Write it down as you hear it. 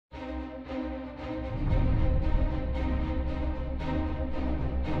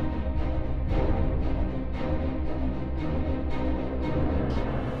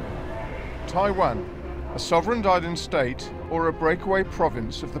Taiwan, a sovereign island state or a breakaway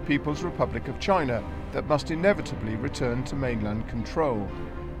province of the People's Republic of China that must inevitably return to mainland control.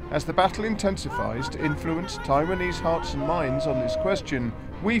 As the battle intensifies to influence Taiwanese hearts and minds on this question,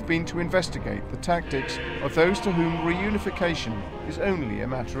 we've been to investigate the tactics of those to whom reunification is only a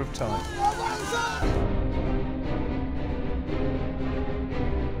matter of time.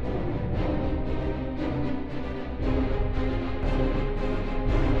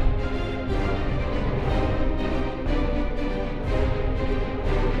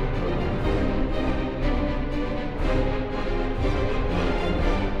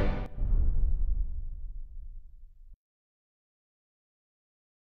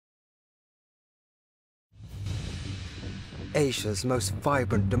 Asia's most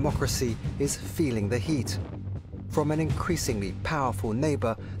vibrant democracy is feeling the heat from an increasingly powerful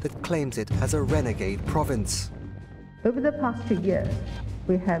neighbor that claims it as a renegade province. Over the past 2 years,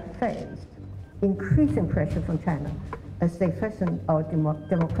 we have faced increasing pressure from China as they threaten our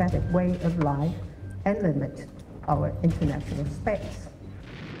democratic way of life and limit our international space.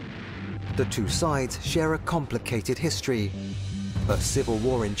 The two sides share a complicated history. A civil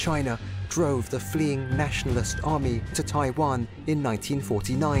war in China drove the fleeing nationalist army to Taiwan in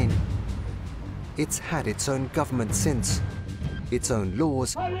 1949. It's had its own government since, its own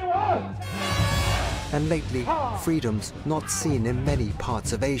laws, and lately, freedoms not seen in many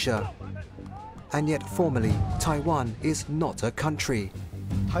parts of Asia. And yet formally, Taiwan is not a country.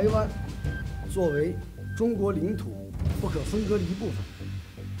 台湾作为中国领土不可分割的一部分，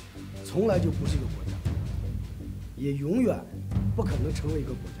从来就不是一个国家，也永远不可能成为一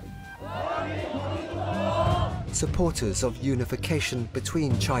个国家。 Supporters of unification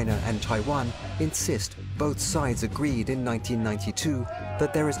between China and Taiwan insist both sides agreed in 1992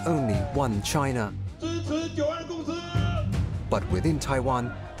 that there is only one China. But within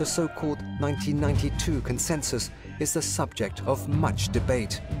Taiwan, the so-called 1992 consensus is the subject of much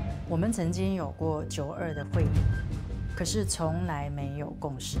debate. 我们曾经有过92的会议，可是从来没有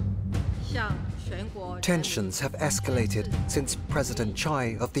共识。 Tensions have escalated since President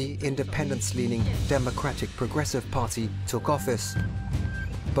Chai of the independence-leaning Democratic Progressive Party took office.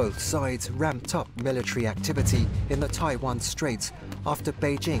 Both sides ramped up military activity in the Taiwan Straits after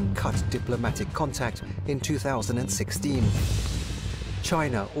Beijing cut diplomatic contact in 2016.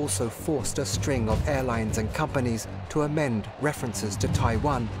 China also forced a string of airlines and companies to amend references to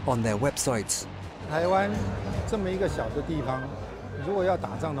Taiwan on their websites. 台湾这么一个小的地方，如果要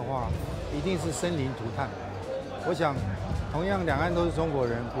打仗的话， 一定是生灵涂炭。我想，同样两岸都是中国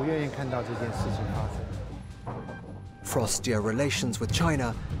人，不愿意看到这件事情发生。 Frostier relations with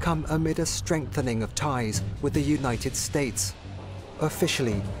China come amid a strengthening of ties with the United States.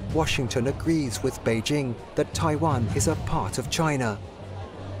 Officially, Washington agrees with Beijing that Taiwan is a part of China.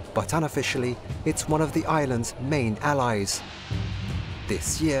 But unofficially, it's one of the island's main allies.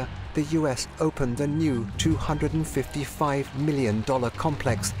 This year, the US opened a new $255 million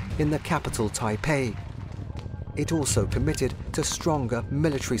complex in the capital Taipei. It also committed to stronger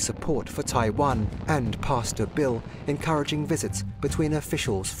military support for Taiwan and passed a bill encouraging visits between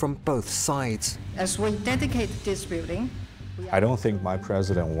officials from both sides. As we dedicate this building, I don't think my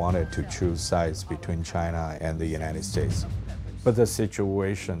president wanted to choose sides between China and the United States. But the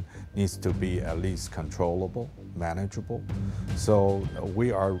situation needs to be at least controllable, manageable. So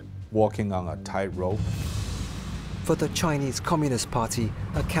we are walking on a tightrope. For the Chinese Communist Party,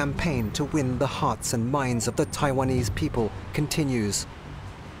 a campaign to win the hearts and minds of the Taiwanese people continues.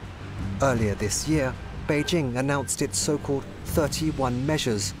 Earlier this year, Beijing announced its so-called 31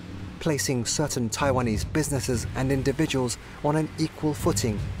 measures, placing certain Taiwanese businesses and individuals on an equal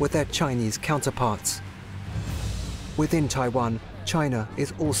footing with their Chinese counterparts. Within Taiwan, China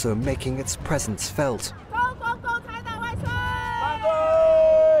is also making its presence felt.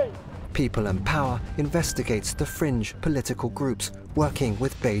 People and Power investigates the fringe political groups working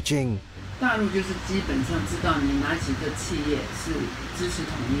with Beijing.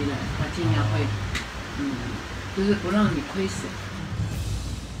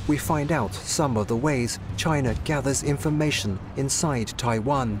 We find out some of the ways China gathers information inside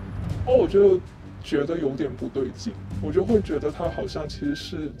Taiwan. 我就觉得有点不对劲，我就会觉得他好像其实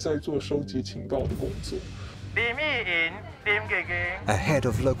是在做收集情报的工作。 Ahead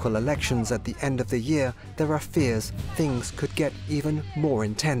of local elections at the end of the year, there are fears things could get even more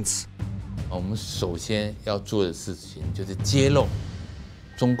intense. 我们首先要做的事情就是揭露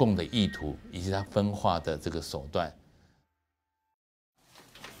中共的意图以及它分化的这个手段。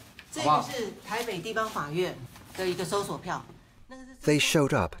这个是台北地方法院的一个搜索票。 They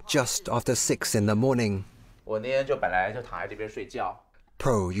showed up just after 6 in the morning. 我那天就本来就躺在这边睡觉。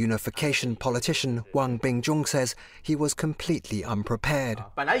Pro-unification politician Wang Bingjong says he was completely unprepared.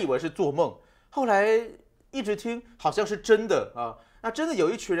 本来以为是做梦，后来一直听好像是真的啊。那真的有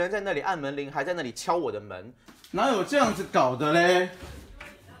一群人在那里按门铃，还在那里敲我的门，哪有这样子搞的嘞？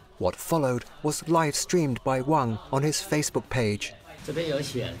 What followed was live streamed by Wang on his Facebook page. 这边有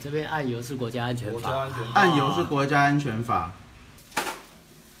写，这边按油是国家安全法，按油是国家安全法。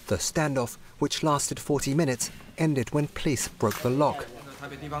 The standoff, which lasted 40 minutes, ended when police broke the lock. 台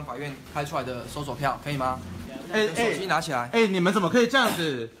北地方法院开出来的搜索票可以吗？手机拿起来。你们怎么可以这样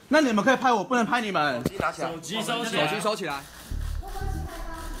子？那你们可以拍我，不能拍你们。手机拿起来。手机收起来。手机收起来。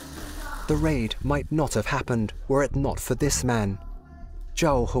 The raid might not have happened were it not for this man.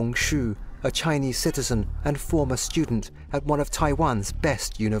 Zhao Hongshu, a Chinese citizen and former student at one of Taiwan's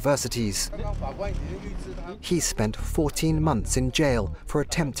best universities. He spent 14 months in jail for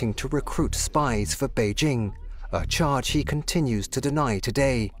attempting to recruit spies for Beijing, a charge he continues to deny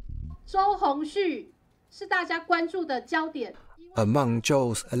today. 周鸿旭是大家关注的焦点。 Among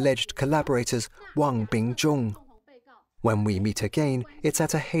Zhou's alleged collaborators, Wang Bingjong. When we meet again, it's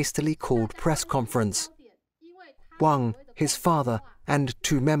at a hastily called press conference. Wang, his father, and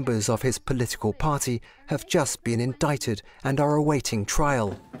 2 members of his political party have just been indicted and are awaiting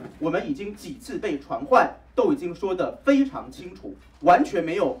trial. 我们已经几次被传唤，都已经说得非常清楚，完全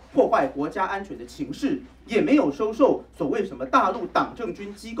没有破坏国家安全的情势，也没有收受所谓什么大陆党政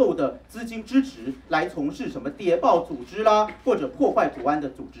军机构的资金支持，来从事什么谍报组织啦，或者破坏国安的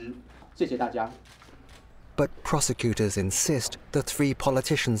组织。谢谢大家。 But prosecutors insist the 3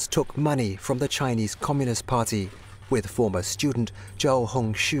 politicians took money from the Chinese Communist Party, with former student Zhao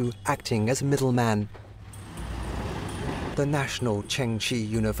Hongshu acting as middleman. The National Chengchi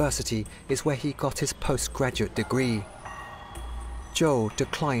University is where he got his postgraduate degree. Zhou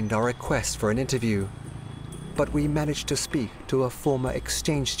declined our request for an interview, but we managed to speak to a former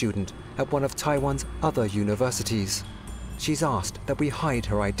exchange student at one of Taiwan's other universities. She's asked that we hide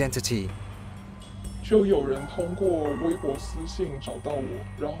her identity. 就有人通过微博私信找到我，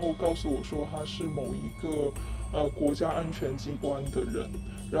然后告诉我说他是某一个国家安全机关的人，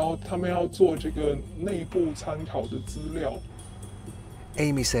然后他们要做这个内部参考的资料。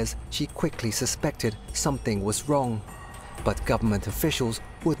Amy says she quickly suspected something was wrong, but government officials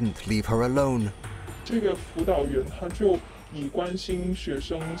wouldn't leave her alone. 这个辅导员他就以关心学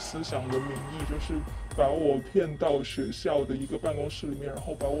生思想的名义，就是把我骗到学校的一个办公室里面，然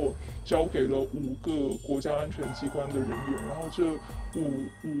后把我交给了5个国家安全机关的人员，然后这五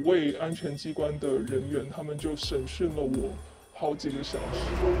位安全机关的人员，他们就审讯了我好几个小时。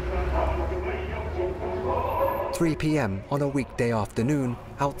3 p.m. on a weekday afternoon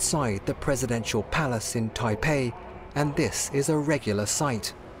outside the presidential palace in Taipei, and this is a regular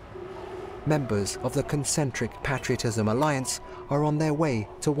sight. Members of the Concentric Patriotism Alliance are on their way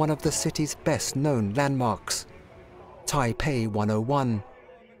to one of the city's best-known landmarks, Taipei 101.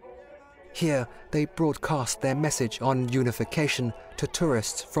 Here, they broadcast their message on unification to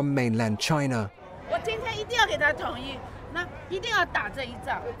tourists from mainland China. 我今天一定要给他统一，那一定要打这一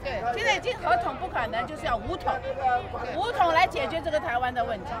仗。对，现在已经合统不可能，就是要武统，武统来解决这个台湾的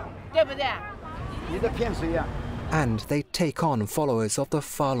问题，对不对？你在骗谁呀？ And they take on followers of the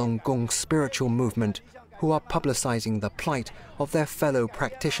Falun Gong spiritual movement, who are publicizing the plight of their fellow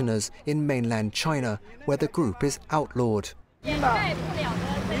practitioners in mainland China, where the group is outlawed.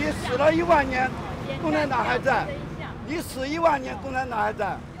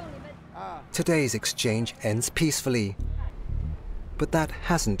 Today's exchange ends peacefully. But that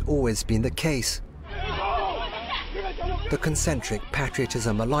hasn't always been the case. The Concentric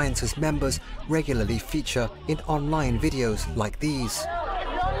Patriotism Alliance's members regularly feature in online videos like these.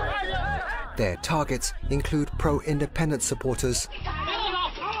 Their targets include pro-independence supporters,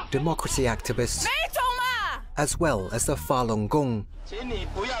 democracy activists, as well as the Falun Gong.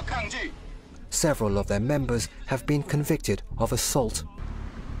 Several of their members have been convicted of assault.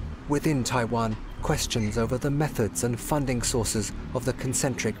 Within Taiwan, questions over the methods and funding sources of the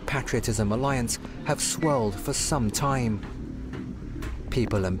Concentric Patriotism Alliance have swirled for some time.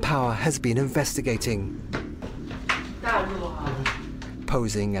 People in power has been investigating.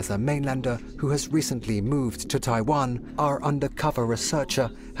 Posing as a mainlander who has recently moved to Taiwan, our undercover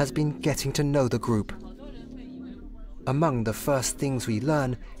researcher has been getting to know the group. Among the first things we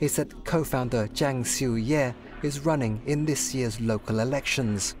learn is that co-founder Jiang Xiuye is running in this year's local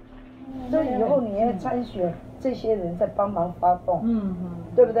elections. 所以以后你要参选，这些人在帮忙发动，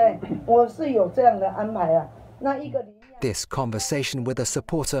对不对？我是有这样的安排啊。那一个。This conversation with a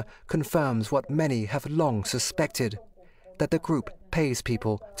supporter confirms what many have long suspected, that the group pays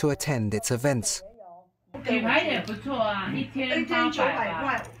people to attend its events. 举牌也不错啊，一天900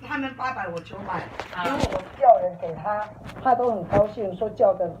块，他们800，我900，因为我叫人给他，他都很高兴，说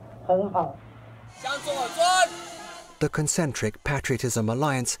叫得很好。向左转。The Concentric Patriotism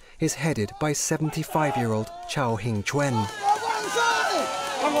Alliance is headed by 75-year-old Chao Hing-chuen.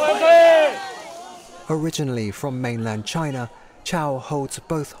 Originally from mainland China, Chao holds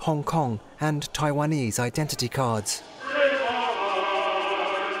both Hong Kong and Taiwanese identity cards.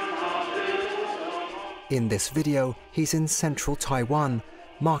 In this video, he's in central Taiwan,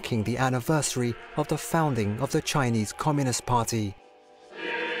 marking the anniversary of the founding of the Chinese Communist Party.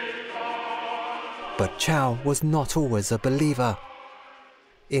 But Chao was not always a believer.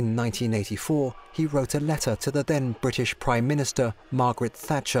 In 1984, he wrote a letter to the then British Prime Minister Margaret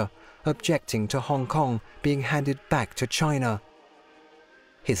Thatcher, objecting to Hong Kong being handed back to China.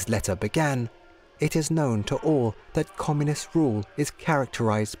 His letter began, "It is known to all that communist rule is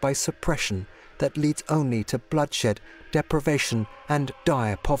characterized by suppression that leads only to bloodshed, deprivation and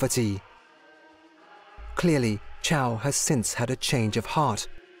dire poverty." Clearly, Chao has since had a change of heart.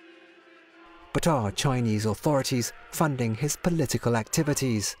 But are Chinese authorities funding his political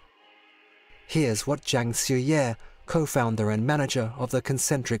activities? Here's what Zhang Xiuye, co-founder and manager of the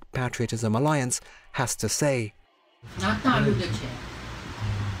Concentric Patriotism Alliance, has to say. 拿大陆的钱，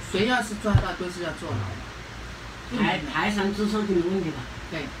谁要是抓到都是要坐牢的。台商之手就没问题了。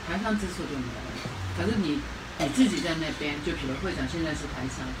对，台商之手就没问题。可是你自己在那边，就比如会长现在是台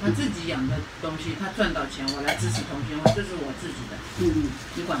商，他自己养的东西，他赚到钱，我来支持同学会，这是我自己的。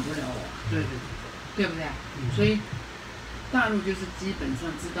你管不了我。对，对不对？所以大陆就是基本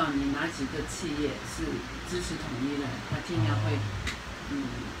上知道你哪几个企业是支持统一的，他尽量会，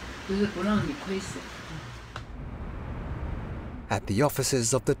就是不让你亏损。At the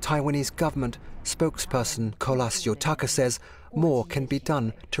offices of the Taiwanese government, spokesperson Kolas Yotaka says more can be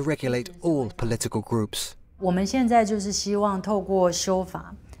done to regulate all political groups. 我们现在就是希望透过修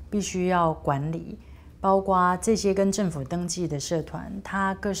法，必须要管理，包括这些跟政府登记的社团，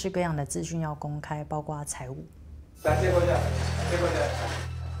它各式各样的资讯要公开，包括财务。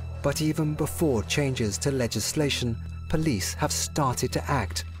But even before changes to legislation, police have started to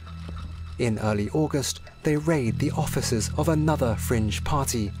act. In early August, they raid the offices of another fringe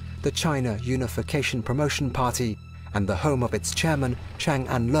party, the China Unification Promotion Party, and the home of its chairman, Chang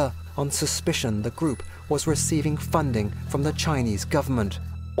An-le, on suspicion the group was receiving funding from the Chinese government.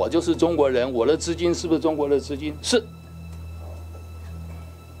 我就是中国人，我的资金是不是中国的资金？是。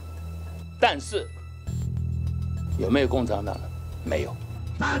但是有没有共产党？没有。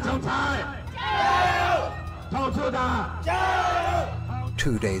大总裁，加油！投出党，加油！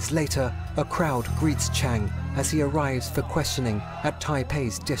 2 days later, a crowd greets Chang as he arrives for questioning at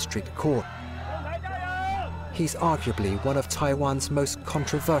Taipei's district court. He's arguably one of Taiwan's most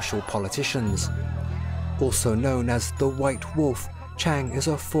controversial politicians. Also known as the White Wolf, Chang is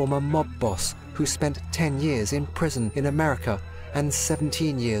a former mob boss who spent 10 years in prison in America and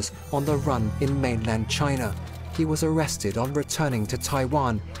 17 years on the run in mainland China. He was arrested on returning to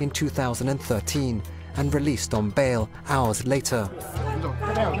Taiwan in 2013 and released on bail hours later.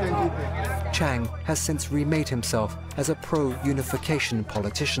 Chang has since remade himself as a pro-unification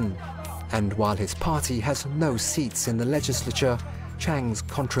politician. And while his party has no seats in the legislature, Chang's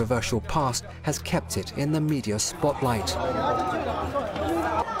controversial past has kept it in the media spotlight.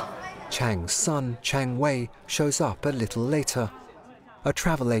 Chang's son, Chang Wei, shows up a little later. A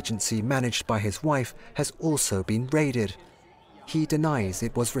travel agency managed by his wife has also been raided. He denies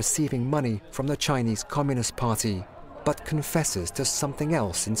it was receiving money from the Chinese Communist Party, but confesses to something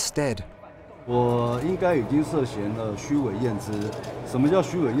else instead. 我应该已经涉嫌了虚伪验资。什么叫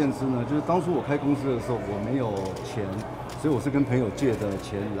虚伪验资呢？就是当初我开公司的时候，我没有钱，所以我是跟朋友借的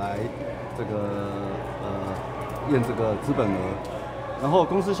钱来验这个资本额。然后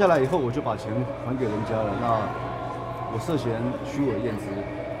公司下来以后，我就把钱还给人家了。那我涉嫌虚伪验资。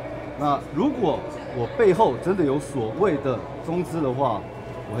那如果我背后真的有所谓的中资的话，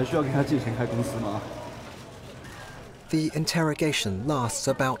我还需要跟他借钱开公司吗？ The interrogation lasts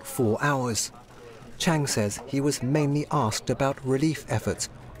about 4 hours. Chang says he was mainly asked about relief efforts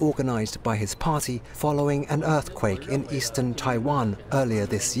organized by his party following an earthquake in eastern Taiwan earlier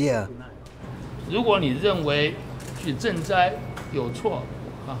this year. 如果你认为去赈灾有错，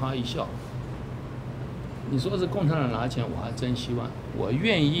哈哈一笑。你说是共产党拿钱，我还真希望，我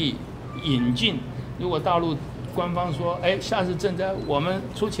愿意引进。如果大陆官方说，哎，下次赈灾我们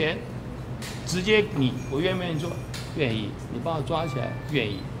出钱，直接你，我愿不愿意做？ 愿意，你把我抓起来，愿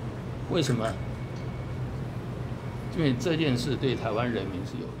意。为什么？因为这件事对台湾人民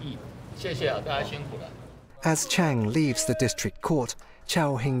是有益的。谢谢啊，大家辛苦了。As Chang leaves the district court,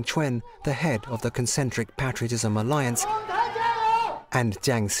 Chao Hing-chuen, the head of the Concentric Patriotism Alliance, and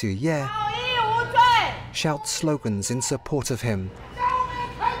Jiang Xu-ye shout slogans in support of him.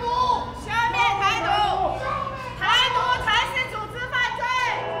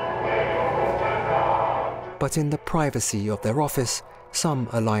 But in the privacy of their office, some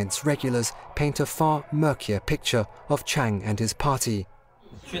alliance regulars paint a far murkier picture of Chang and his party.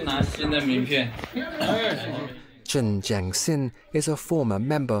 Zheng Jiangxin is a former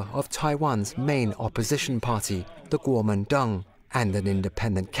member of Taiwan's main opposition party, the Kuomintang, and an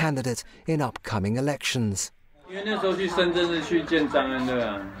independent candidate in upcoming elections.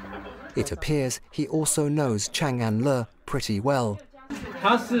 It appears he also knows Chang An-le pretty well.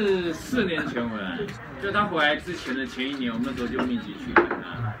 他是4年前回来，就他回来之前的前1年，我们那时候就密集去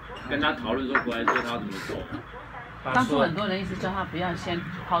跟他讨论说回来之后他要怎么走。当初很多人意思叫他不要先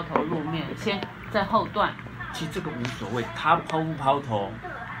抛头露面，先在后段。其实这个无所谓，他抛不抛头，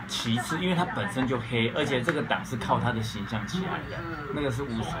其次，因为他本身就黑，而且这个党是靠他的形象起来的，那个是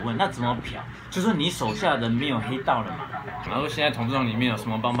无所谓。那怎么漂？就是你手下人没有黑道了嘛。然后现在统促党里面有什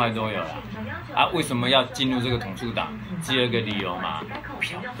么帮派都有了，啊，为什么要进入这个统促党？只有一个理由嘛，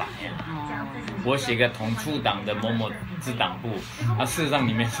漂白啊。我写个统促党的某某支党部，啊，事实上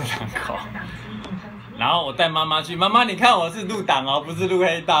里面是2口。然后我带妈妈去，妈妈你看我是入党哦，不是入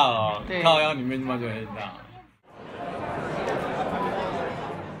黑道哦，靠腰里面他妈就黑道。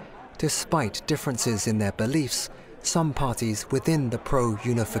 Despite differences in their beliefs, some parties within the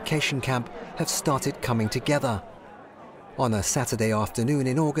pro-unification camp have started coming together. On a Saturday afternoon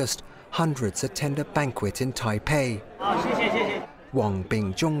in August, hundreds attend a banquet in Taipei. Wang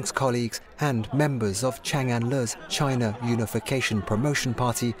Bingzhong's colleagues and members of Chang An-le's China Unification Promotion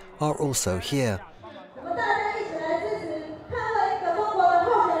Party are also here.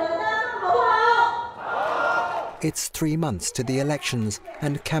 It's 3 months to the elections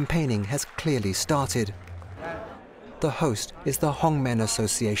and campaigning has clearly started. The host is the Hongmen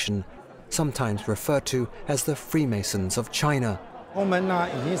Association, sometimes referred to as the Freemasons of China. 洪门呢，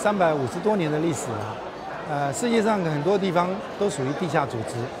已经350多年的历史了。世界上很多地方都属于地下组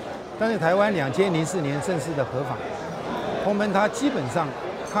织，但是台湾2004年正式的合法。洪门它基本上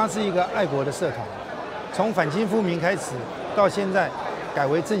它是一个爱国的社团，从反清复明开始，到现在改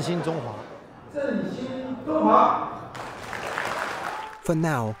为振兴中华。振兴。 For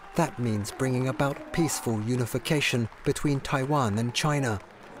now, that means bringing about peaceful unification between Taiwan and China.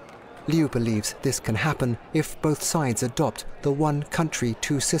 Liu believes this can happen if both sides adopt the one country,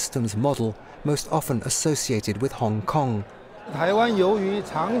 two systems model most often associated with Hong Kong. 台湾由于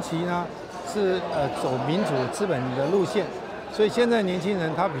长期呢是走民主资本的路线，所以现在年轻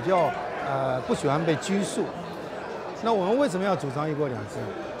人他比较不喜欢被拘束。那我们为什么要主张一国两制？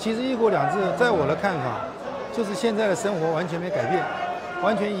其实一国两制在我的看法，就是现在的生活完全没改变，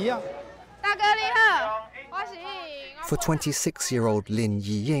完全一样。大哥你好，我是莹。 For 26-year-old Lin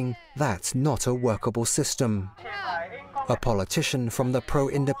Yiying, that's not a workable system. A politician from the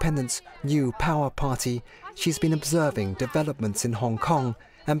pro-independence New Power Party, she's been observing developments in Hong Kong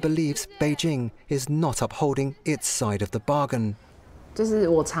and believes Beijing is not upholding its side of the bargain. 就是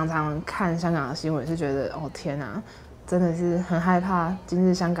我常常看香港的新闻，是觉得哦天哪，真的是很害怕，今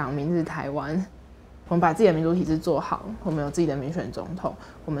日香港，明日台湾。我们把自己的民主体制做好，我们有自己的民选总统，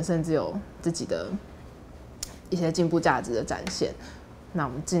我们甚至有自己的一些进步价值的展现。那我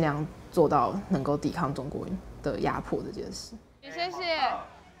们尽量做到能够抵抗中国的压迫这件事。谢谢。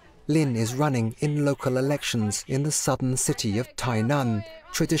 Lin is running in local elections in the southern city of Tainan,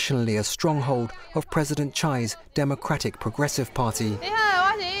 traditionally a stronghold of President Chai's Democratic Progressive Party.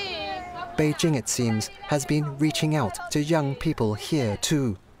 Beijing, it seems, has been reaching out to young people here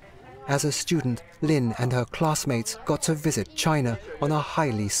too. As a student, Lin and her classmates got to visit China on a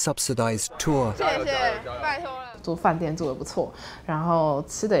highly subsidized tour. 谢谢，拜托了。住饭店住得不错，然后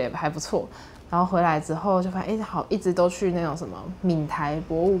吃的也还不错。 然后回来之后就发现，好，一直都去那种什么闽台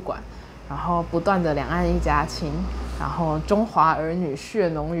博物馆，然后不断的两岸一家亲，然后中华儿女血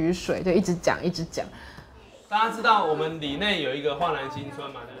浓于水，就一直讲一直讲。大家知道我们里内有一个焕然新村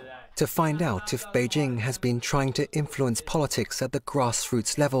嘛，对不对？ To find out if Beijing has been trying to influence politics at the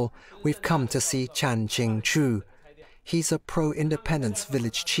grassroots level, we've come to see Chan Ching-chu. He's a pro-independence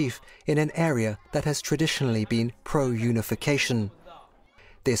village chief in an area that has traditionally been pro-unification.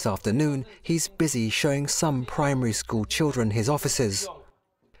 This afternoon, he's busy showing some primary school children his offices.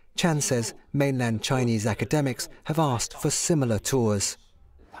 Chan says mainland Chinese academics have asked for similar tours.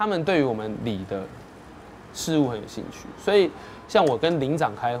 他们对于我们里的事务很有兴趣，所以像我跟领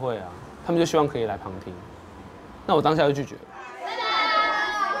长开会啊，他们就希望可以来旁听。那我当下就拒绝了。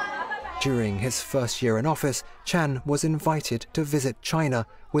During his first year in office, Chan was invited to visit China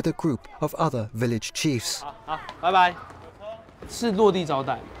with a group of other village chiefs. 好，拜拜。是落地招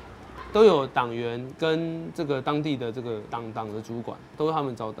待，都有党员跟这个当地的这个党的主管，都是他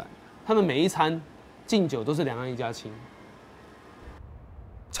们招待。他们每一餐敬酒都是两岸一家亲。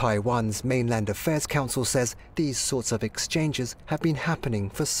 Taiwan's Mainland Affairs Council says these sorts of exchanges have been happening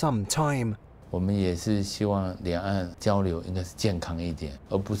for some time. 我们也是希望两岸交流应该是健康一点，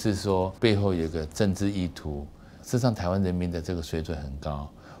而不是说背后有个政治意图。事实上，台湾人民的这个水准很高，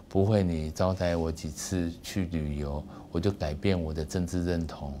不会你招待我几次去旅游，我就改变我的政治认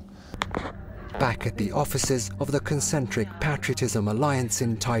同。 Back at the offices of the Concentric Patriotism Alliance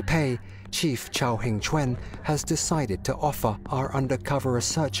in Taipei, Chief Chao Hing-chuen has decided to offer our undercover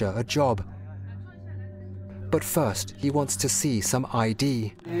researcher a job. But first, he wants to see some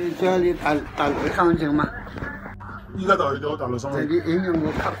ID. 这里打了上证嘛？依家打了上證。你影響我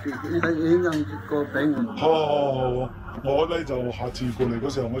級別，依家影響個俾我。好，我咧就下次過嚟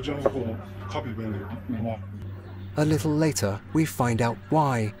嗰時候，我將個級別俾你，好嘛 A little later, we find out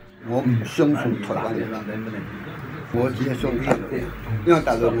why. 我唔相信台灣人，我只係相信大陸，因為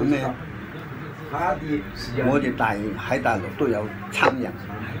大陸有咩？我哋喺大陸都有參人。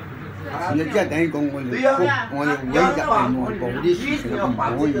 你即係等於講我哋委任內部啲事情唔可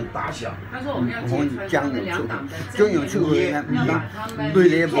以將人出去，將人出去咧唔得，對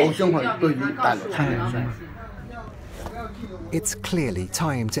你冇傷害，對你大陸親人傷害。 It's clearly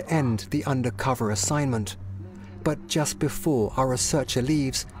time to end the undercover assignment. But just before our researcher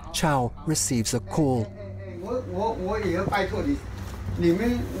leaves, Chao receives a call. 我也要拜托你，你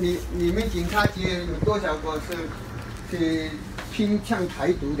们警察局有多少个是偏向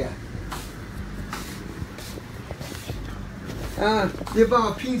台独的？ 啊！你帮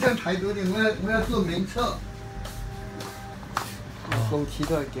我拼上台独的，我要做名册。好期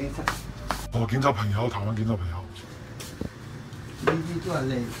待警察。哦，警察朋友，台灣警察朋友。呢啲都係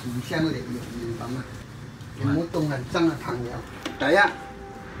嚟互相利用，明白嗎？唔好當係真嘅朋友。第一，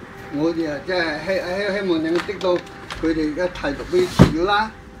我哋啊即係希望能夠得到佢哋嘅態度俾治療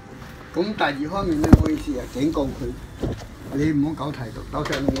啦。咁第二方面咧，我意思係警告佢，你唔好搞態度，搞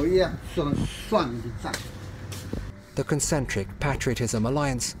成我一樣算你賬。 The Concentric Patriotism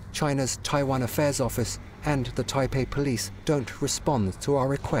Alliance, China's Taiwan Affairs Office, and the Taipei Police don't respond to our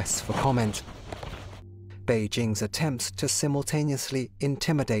requests for comment. Beijing's attempts to simultaneously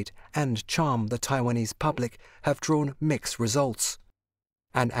intimidate and charm the Taiwanese public have drawn mixed results.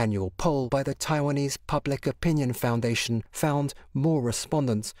 An annual poll by the Taiwanese Public Opinion Foundation found more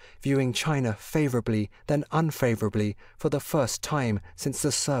respondents viewing China favorably than unfavorably for the first time since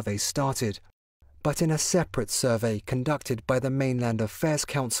the survey started. But in a separate survey conducted by the Mainland Affairs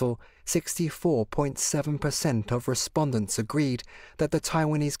Council, 64.7% of respondents agreed that the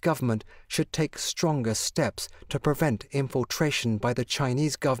Taiwanese government should take stronger steps to prevent infiltration by the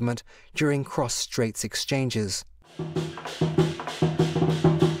Chinese government during cross-straits exchanges.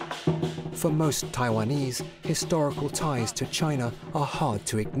 For most Taiwanese, historical ties to China are hard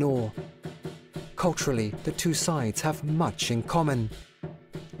to ignore. Culturally, the two sides have much in common.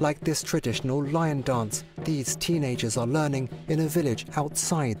 Like this traditional lion dance, these teenagers are learning in a village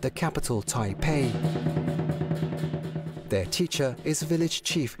outside the capital, Taipei. Their teacher is village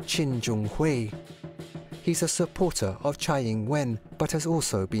chief Qin Zhonghui. He's a supporter of Tsai Ing-wen, but has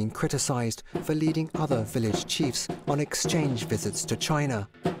also been criticized for leading other village chiefs on exchange visits to China.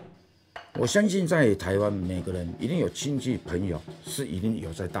 我相信在台湾每个人一定有亲戚朋友是一定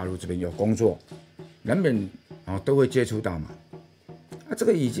有在大陆这边有工作，难免都会接触到嘛。 这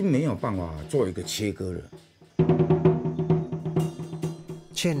个已经没有办法做一个切割了。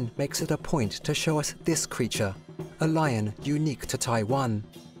Qin makes it a point to show us this creature, a lion unique to Taiwan.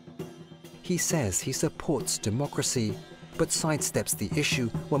 He says he supports democracy, but sidesteps the issue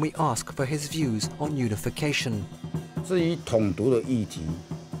when we ask for his views on unification. 至于统独的议题，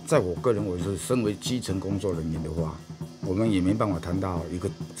在我个人我是身为基层工作人员的话，我们也没办法谈到一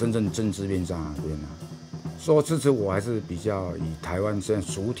个真正政治面上的论啊。 说支持我还是比较以台湾这样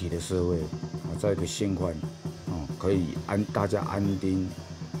主体的社会在一个现况可以大家安定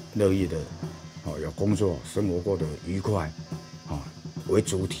乐业的有工作生活过得愉快为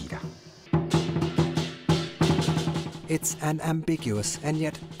主体的。It's an ambiguous and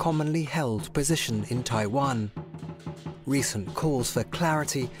yet commonly held position in Taiwan. Recent calls for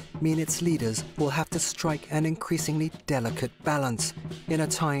clarity mean its leaders will have to strike an increasingly delicate balance in a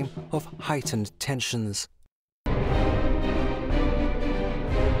time of heightened tensions.